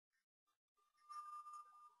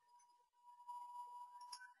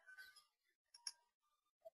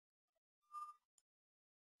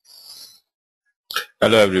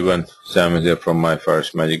Hello everyone, Sam is here from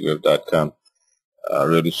myforestmagicweb.com.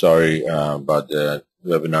 Really sorry about the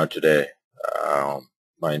webinar today.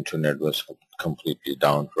 My internet was completely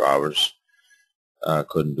down for hours.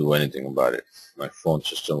 Couldn't do anything about it. My phone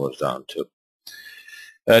system was down too.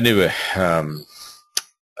 Anyway,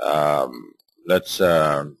 let's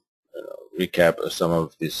recap some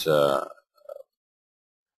of these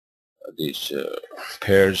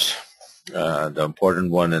pairs. The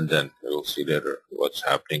important one, and then we'll see later what's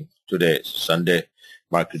happening today. It's Sunday,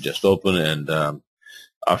 market just opened, and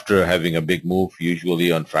after having a big move,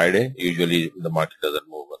 usually on Friday, usually the market doesn't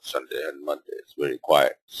move on Sunday and Monday. It's very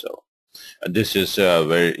quiet. So, and this is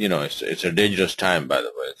very, it's a dangerous time, by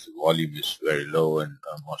the way. The volume is very low, and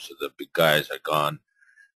most of the big guys are gone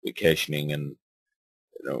vacationing, and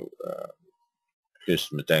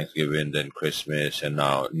Christmas, Thanksgiving, then Christmas, and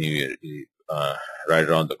now New Year right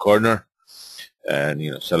around the corner. And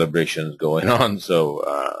celebrations going on, so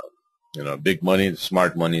big money,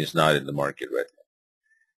 smart money is not in the market right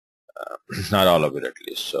now. Not all of it, at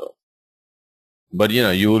least. So, but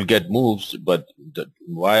you will get moves. But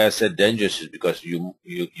why I said dangerous is because you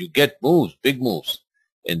get moves, big moves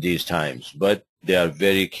in these times, but they are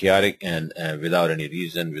very chaotic and without any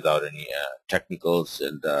reason, without any technicals,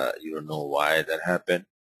 and you don't know why that happened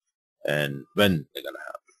and when they're gonna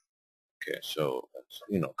happen. Okay, so it's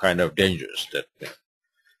kind of dangerous that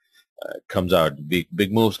comes out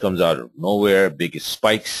big moves, comes out of nowhere, big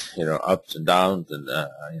spikes, ups and downs, and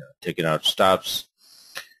taking out stops.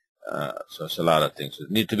 So it's a lot of things. So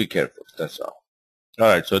you need to be careful. That's all. All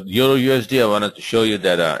right. So Euro USD, I wanted to show you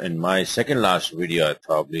that in my second last video,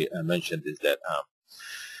 I mentioned is that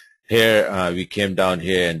here we came down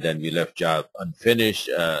here and then we left job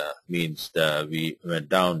unfinished. Means that we went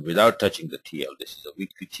down without touching the TL. This is a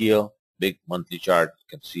weekly TL, big monthly chart. You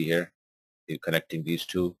can see here. You're connecting these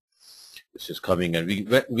two. This is coming, and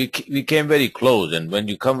we came very close. And when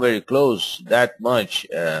you come very close that much,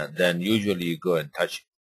 then usually you go and touch it.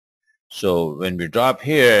 So when we drop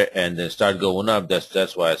here and then start going up,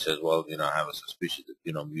 that's why I said, well, I have a suspicion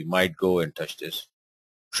that we might go and touch this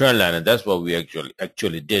trend line, and that's what we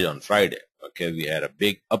actually did on Friday. Okay, we had a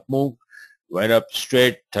big up move, went up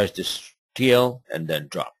straight, touched this TL, and then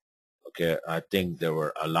dropped. Okay, I think there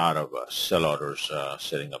were a lot of sell orders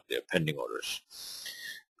sitting up there, pending orders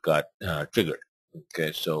got triggered.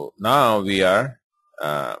 Okay, so now we are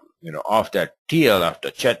off that TL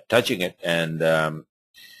after touching it, and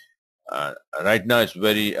right now it's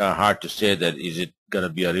very hard to say that is it going to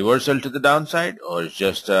be a reversal to the downside, or it's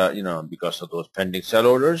just because of those pending sell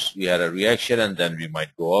orders we had a reaction and then we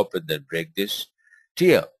might go up and then break this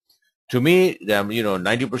TL. To me,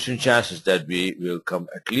 90% chances that we will come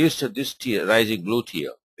at least to this TL, rising blue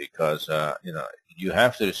TL, because you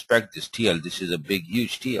have to respect this TL. This is a big,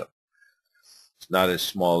 huge TL. It's not a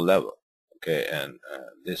small level, okay, and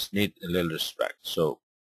this needs a little respect. So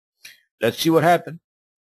let's see what happens.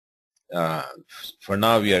 For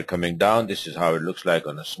now, we are coming down. This is how it looks like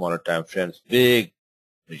on a smaller time frames. Big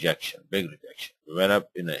rejection, big rejection. We went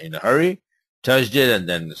up in a hurry, touched it, and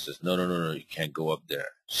then it says, no, you can't go up there.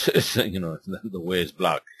 The way is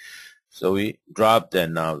blocked. So we dropped,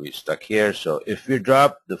 and now we stuck here. So if we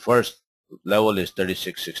drop, the first level is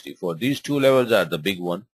 36.64. These two levels are the big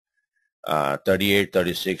one. 38,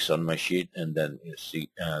 36 on my sheet, and then you see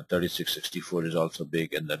 36.64 is also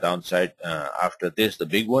big. And the downside after this, the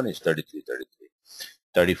big one is 33.33.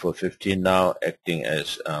 34.15 now acting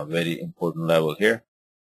as a very important level here,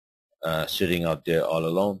 sitting out there all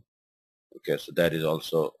alone. Okay, so that is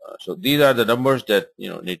also so these are the numbers that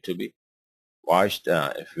need to be watched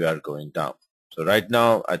if we are going down. So right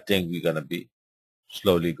now I think we're gonna be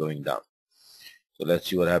slowly going down. So let's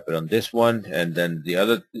see what happened on this one. And then the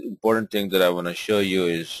other important thing that I want to show you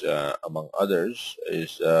is among others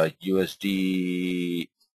is USD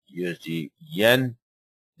yen.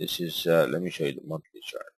 This is let me show you the monthly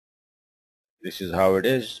chart. This is how it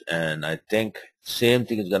is, and I think same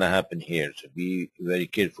thing is going to happen here, so be very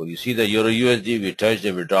careful. You see the Euro USD, we touched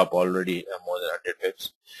it, we dropped already more than 100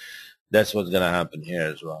 pips. That's what's going to happen here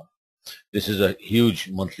as well. This is a huge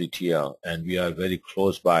monthly TL, and we are very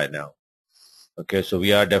close by now. Okay, so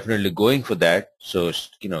we are definitely going for that. So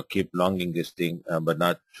keep longing this thing, but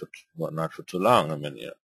not for too long. I mean,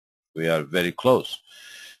 we are very close.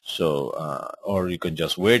 So or you can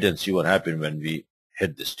just wait and see what happens when we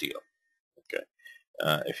hit this TL. Okay,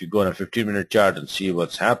 if you go on a 15-minute chart and see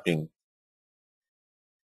what's happening,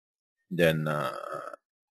 then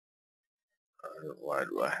why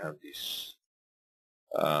do I have these?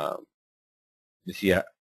 You see.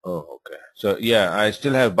 Oh, okay. So yeah, I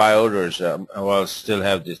still have buy orders. I'll still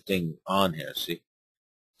have this thing on here. See,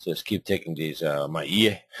 So just keep taking these my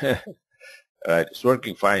EA. Alright, it's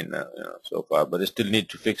working fine now, so far, but I still need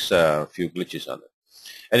to fix a few glitches on it.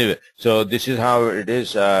 Anyway, so this is how it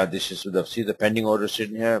is. This is see the pending order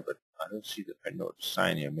sitting here, but I don't see the pending order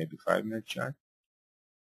sign here. Maybe 5-minute chart.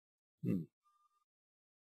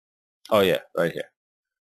 Oh yeah, right here.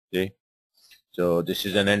 See? So this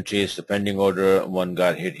is an entry. It's the pending order. One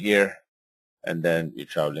got hit here, and then you're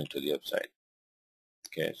traveling to the upside.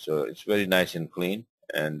 Okay, so it's very nice and clean.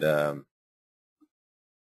 And let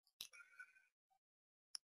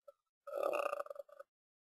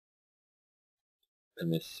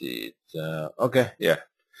me see. Okay, yeah.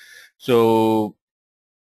 So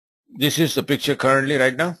this is the picture currently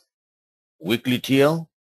right now. Weekly TL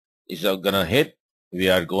is gonna hit. We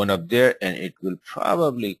are going up there, and it will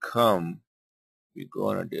probably come. We go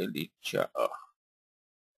on a daily chart. Oh,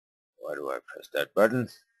 why do I press that button?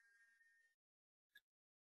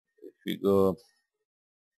 If we go,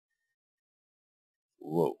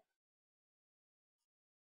 whoa,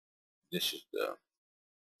 this is the.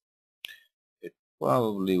 It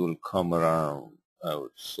probably will come around. I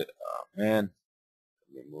would say, oh man,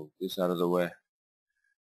 let me move this out of the way,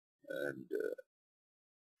 and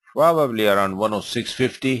probably around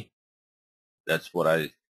 106.50. That's what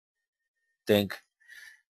I think.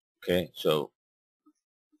 Okay, so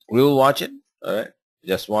we'll watch it. All right,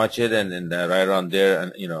 just watch it, and then right on there,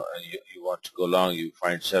 and you want to go long, you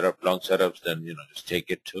find long setups, then just take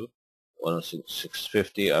it to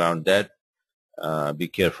 106.50 around that. Be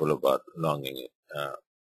careful about longing it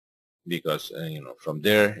because from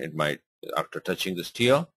there it might, after touching this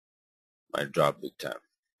TL, might drop big time.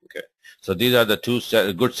 Okay, so these are the two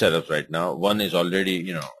good setups right now. One is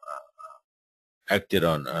already acted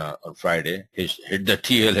on Friday, hit the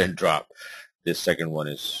TL and drop. This second one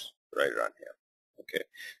is right around here. Okay,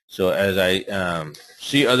 so as I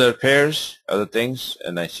see other pairs, other things,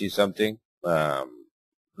 and I see something, let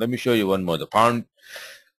me show you one more. The pound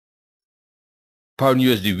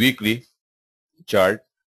USD weekly chart.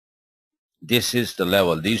 This is the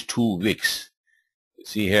level. These 2 wicks. You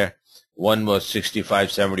see here, one was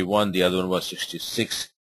 65.71, the other one was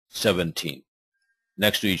 66.17,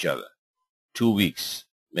 next to each other. 2 weeks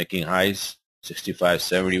making highs,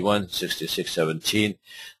 65.71, 66.17.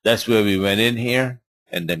 That's where we went in here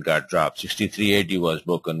and then got dropped. 63.80 was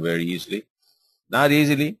broken very easily. Not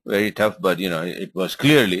easily, very tough, but it was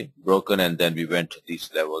clearly broken, and then we went to these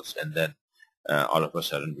levels, and then all of a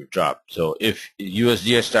sudden we dropped. So if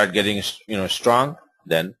USD start getting strong,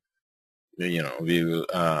 then we will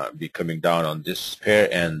be coming down on this pair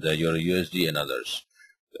and Euro USD and others.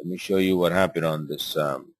 Let me show you what happened on this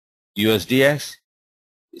USDX.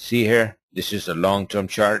 You see here, this is a long-term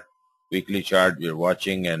chart, weekly chart we're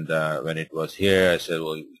watching, and when it was here, I said,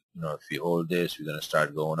 well, if we hold this, we're going to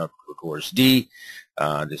start going up towards D.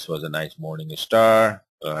 This was a nice morning star.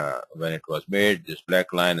 When it was made, this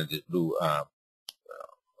black line and this blue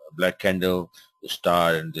black candle, the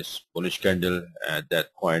star, and this bullish candle. At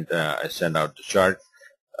that point, I sent out the chart,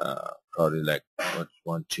 probably like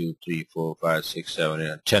 1, 2, 3, 4, 5, 6, 7,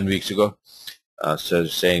 8, 10 weeks ago. So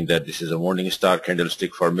saying that this is a morning star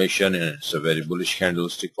candlestick formation, and it's a very bullish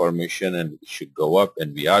candlestick formation, and it should go up,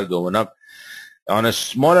 and we are going up. On a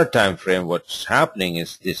smaller time frame, what's happening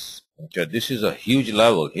is this. Okay, this is a huge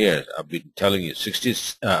level here. I've been telling you,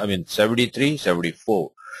 73,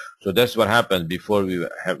 74. So that's what happened before. We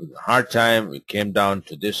have a hard time. We came down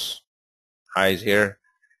to this highs here.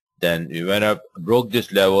 Then we went up, broke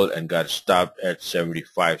this level, and got stopped at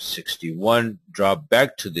 75.61. Dropped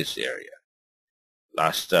back to this area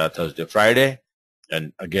last Thursday, Friday,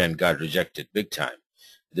 and again got rejected big time.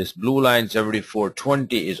 This blue line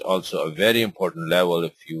 74.20 is also a very important level.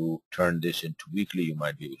 If you turn this into weekly, you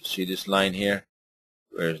might be able to see this line here.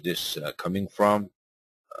 Where is this coming from?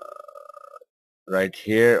 Right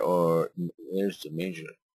here, or where's the major?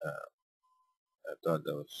 I thought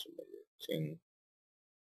that was some thing.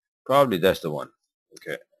 Probably that's the one.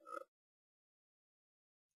 Okay.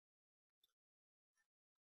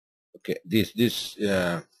 Okay. This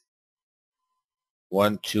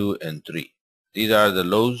 1, 2, and 3. These are the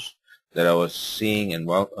lows that I was seeing and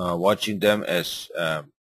watching them as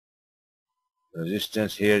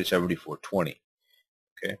resistance here, 74.20.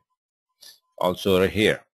 Okay. Also right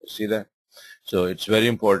here, you see that? So it's very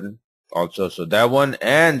important also. So that one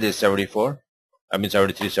and this 73,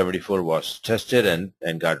 74 was tested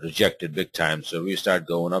and got rejected big time. So we start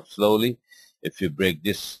going up slowly. If you break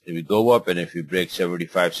this, if we go up, and if you break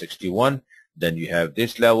 75.61, then you have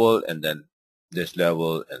this level, and then this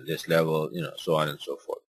level, and this level, so on and so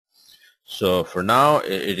forth. So for now,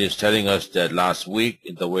 it is telling us that last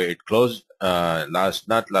week, the way it closed,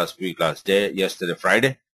 not last week, last day, yesterday,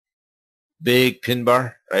 Friday, big pin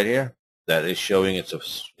bar right here that is showing it's a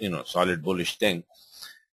solid bullish thing.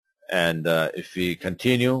 And if we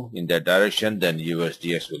continue in that direction, then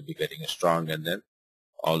USDX will be getting strong, and then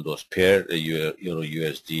all those pair, Euro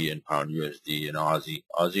USD and Pound USD and Aussie.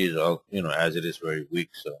 Aussie is all, as it is very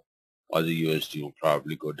weak, so Aussie USD will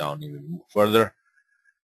probably go down even further,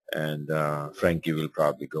 and Frankie will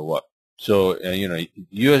probably go up. So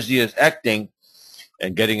USD is acting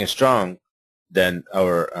and getting strong, then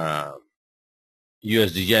our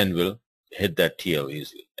USD yen will hit that TL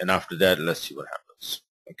easily, and after that, let's see what happens.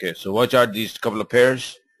 Okay, so watch out these couple of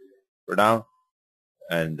pairs for now,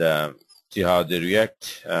 and see how they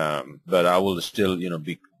react. But I will still,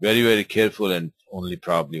 be very, very careful and only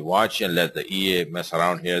probably watch and let the EA mess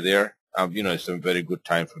around here there. It's a very good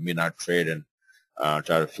time for me not trade and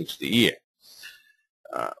try to fix the EA.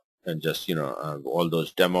 And just, all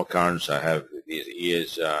those demo accounts, I have these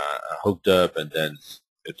EAs hooked up, and then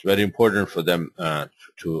it's very important for them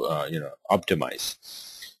to, optimize.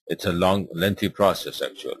 It's a long, lengthy process,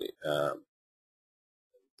 actually.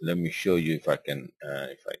 Let me show you if I can.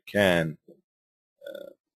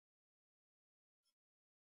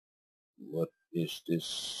 What is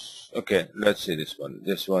this? Okay, let's see this one.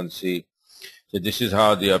 This one, see. So this is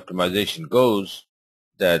how the optimization goes.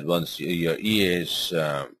 That once your EA is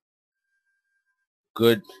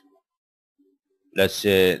good, let's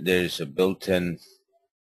say there is a built-in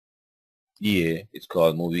EA. It's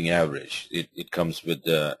called moving average. It comes with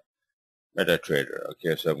the MetaTrader.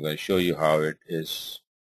 Okay, so I'm going to show you how it is.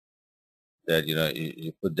 That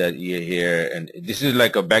you put that EA here, and this is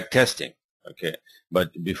like a back testing. Okay,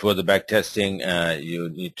 but before the back testing, you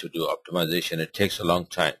need to do optimization. It takes a long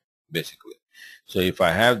time, basically. So if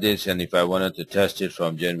I have this, and if I wanted to test it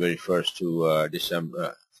from January 1st to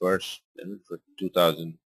December 1st, for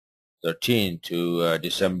 2013 to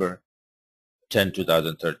December 10,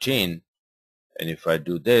 2013, and if I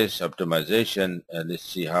do this optimization, and let's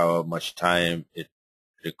see how much time it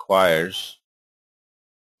requires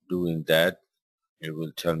doing that. It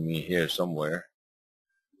will tell me here somewhere.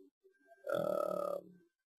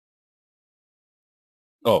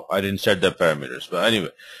 Oh, I didn't set the parameters, but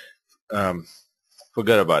anyway,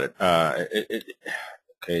 forget about it.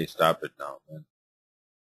 Okay, stop it now, man.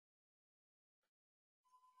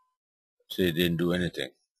 See, it didn't do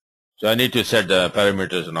anything. So I need to set the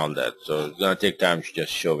parameters and all that. So it's gonna take time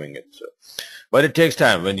just showing it. So, but it takes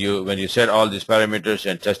time when you set all these parameters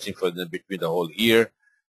and testing for them between the whole year.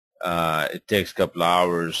 It takes a couple of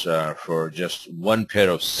hours for just one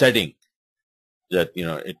pair of setting. That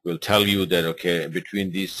it will tell you that, okay,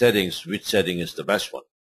 between these settings, which setting is the best one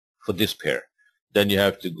for this pair. Then you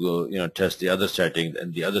have to go test the other setting,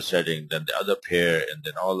 and the other setting, then the other pair, and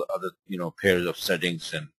then all the other pairs of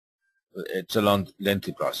settings, and it's a long,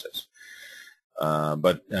 lengthy process.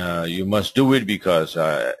 But you must do it because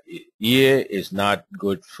EA is not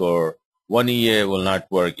good for one. EA will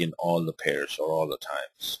not work in all the pairs or all the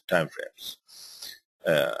time frames.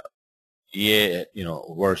 EA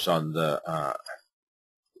works on the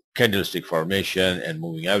candlestick formation and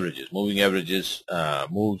moving averages. Moving averages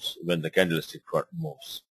moves when the candlestick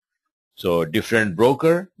moves. So different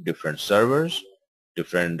broker, different servers,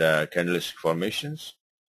 different candlestick formations,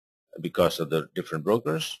 because of the different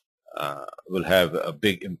brokers, will have a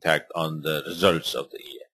big impact on the results of the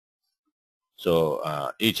EA. So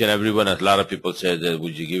each and every one, a lot of people say that,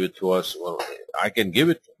 would you give it to us? Well, I can give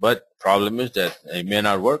it, but problem is that it may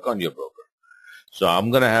not work on your broker. So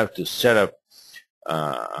I'm going to have to set up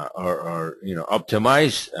or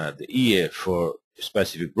optimize the EA for a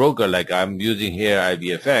specific broker. Like I'm using here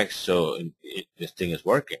IBFX, so this thing is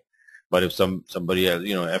working. But if somebody else,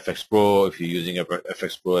 FX Pro, if you're using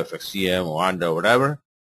FX Pro, FXCM, or Wanda, or whatever,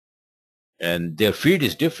 and their feed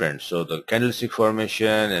is different. So the candlestick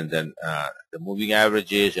formation, and then the moving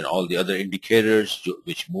averages, and all the other indicators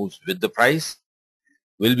which moves with the price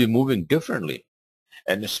will be moving differently.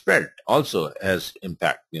 And the spread also has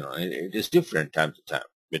impact. It is different time to time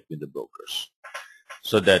between the brokers.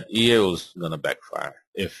 So that EA is going to backfire.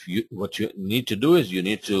 What you need to do is you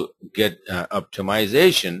need to get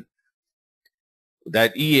optimization,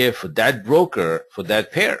 that EA for that broker, for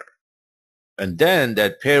that pair. And then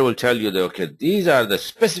that pair will tell you that, okay, these are the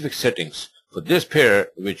specific settings for this pair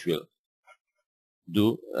which will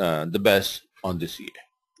do the best on this EA,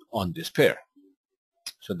 on this pair.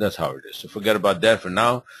 So that's how it is. So forget about that for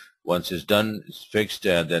now. Once it's done, it's fixed,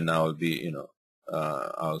 then I'll be,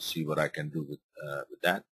 I'll see what I can do with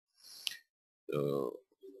that. So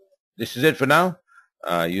this is it for now.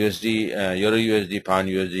 USD, Euro USD, Pound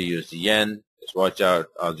USD, USD Yen. Just watch out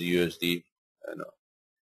on the USD,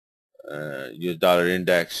 US dollar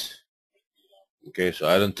index. Okay, so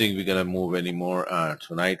I don't think we're gonna move anymore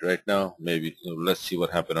tonight. Right now, maybe let's see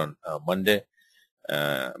what happened on Monday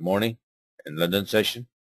morning in London session.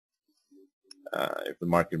 If the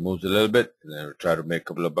market moves a little bit, then we'll try to make a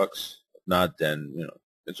couple of bucks. If not, then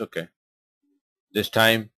it's okay. This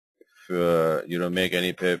time, if you don't make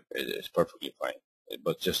any pip, it's perfectly fine.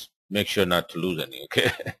 But just make sure not to lose any.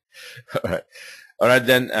 Okay. All right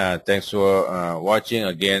then. Thanks for watching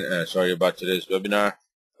again. Sorry about today's webinar.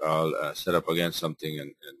 I'll set up again something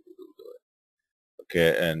and we'll do it.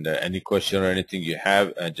 Okay. And any question or anything you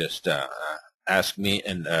have, just ask me,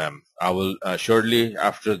 and I will shortly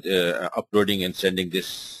after the, uploading and sending the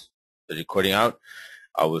recording out,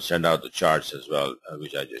 I will send out the charts as well,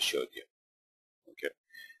 which I just showed you. Okay.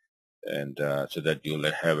 And so that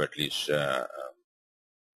you'll have at least a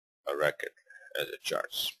record as a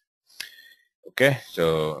charts. Okay,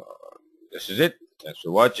 so this is it. Thanks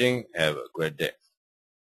for watching. Have a great day.